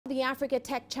The Africa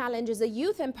Tech Challenge is a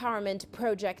youth empowerment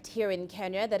project here in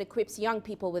Kenya that equips young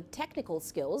people with technical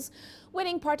skills.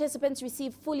 Winning participants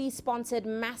receive fully sponsored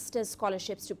master's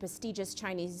scholarships to prestigious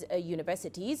Chinese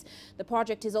universities. The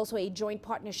project is also a joint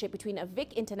partnership between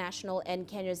AVIC International and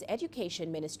Kenya's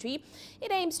Education Ministry.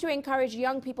 It aims to encourage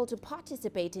young people to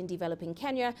participate in developing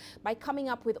Kenya by coming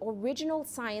up with original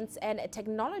science and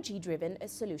technology-driven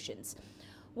solutions.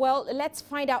 Well, let's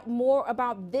find out more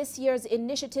about this year's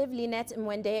initiative. Lynette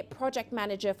Mwende, project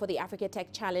manager for the Africa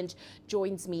Tech Challenge,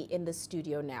 joins me in the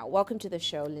studio now. Welcome to the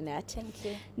show, Lynette. Thank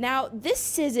you. Now, this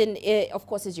season, of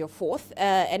course, is your fourth,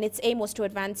 and its aim was to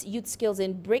advance youth skills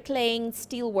in bricklaying,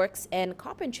 steelworks, and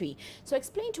carpentry. So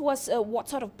explain to us what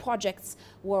sort of projects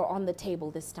were on the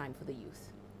table this time for the youth.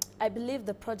 I believe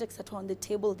the projects that were on the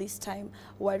table this time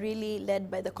were really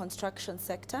led by the construction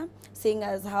sector, seeing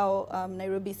as how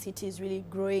Nairobi City is really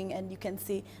growing and you can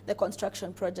see the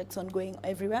construction projects ongoing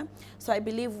everywhere. So I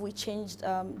believe we changed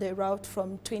the route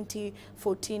from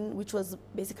 2014, which was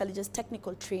basically just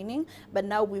technical training, but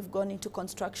now we've gone into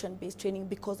construction-based training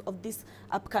because of these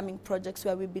upcoming projects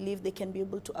where we believe they can be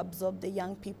able to absorb the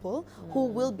young people who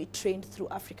will be trained through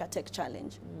Africa Tech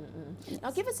Challenge. Yes.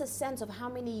 Now give us a sense of how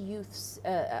many youths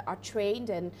are trained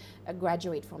and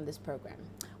graduate from this program.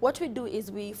 What we do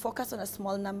is we focus on a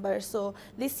small number. So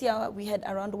this year we had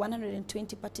around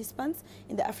 120 participants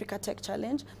in the Africa Tech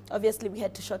Challenge. Obviously we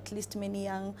had to shortlist many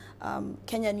young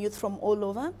Kenyan youth from all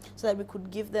over so that we could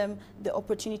give them the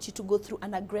opportunity to go through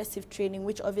an aggressive training,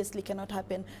 which obviously cannot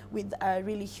happen with a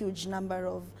really huge number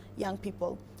of young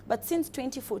people. But since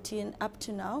 2014 up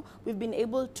to now, we've been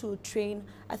able to train,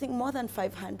 I think, more than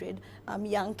 500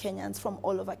 young Kenyans from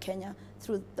all over Kenya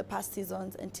through the past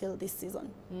seasons until this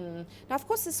season. Now, of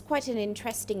course, this is quite an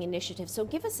interesting initiative. So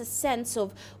give us a sense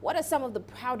of what are some of the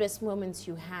proudest moments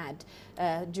you had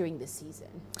during this season?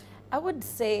 I would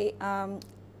say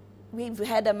we've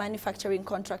had a manufacturing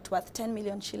contract worth 10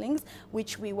 million shillings,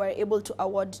 which we were able to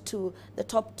award to the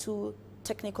top 2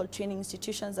 technical training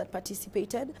institutions that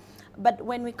participated. But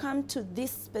when we come to this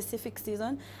specific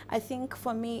season, I think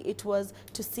for me it was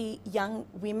to see young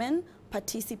women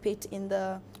participate in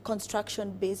the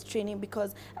construction-based training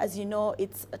because, as you know,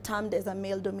 it's termed as a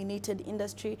male-dominated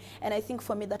industry. And I think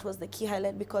for me that was the key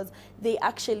highlight because they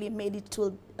actually made it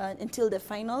to, until the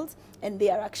finals, and they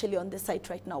are actually on the site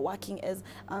right now working as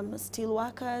steel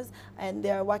workers, and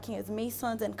they are working as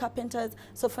masons and carpenters.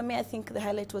 So for me, I think the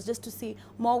highlight was just to see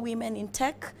more women in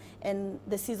tech and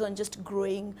the season just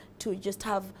growing to just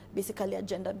have basically a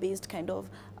gender-based kind of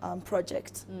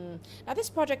project. Now this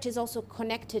project is also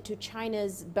connected to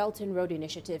China's Belt and Road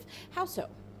Initiative. How so?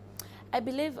 I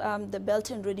believe the Belt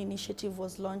and Road Initiative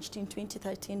was launched in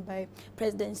 2013 by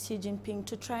President Xi Jinping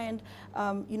to try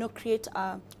and create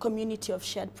a community of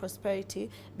shared prosperity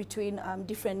between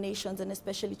different nations and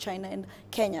especially China and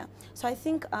Kenya. So I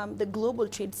think the Global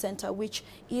Trade Center, which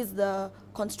is the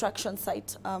construction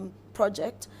site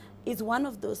project, is one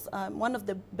of those, one of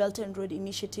the Belt and Road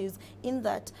initiatives in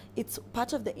that it's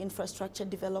part of the infrastructure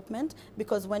development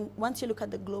because once you look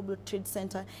at the Global Trade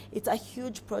Center, it's a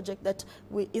huge project that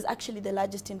is actually the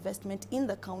largest investment in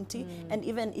the county and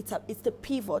even it's the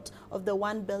pivot of the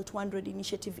One Belt, One Road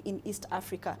initiative in East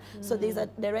Africa. So there's a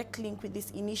direct link with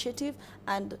this initiative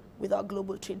and with our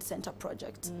Global Trade Center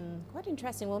project. Quite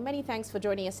interesting. Well, many thanks for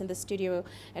joining us in the studio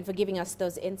and for giving us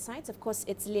those insights. Of course,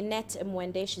 it's Lynette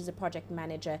Mwende. She's a project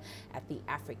manager at the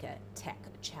Africa Tech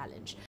Challenge.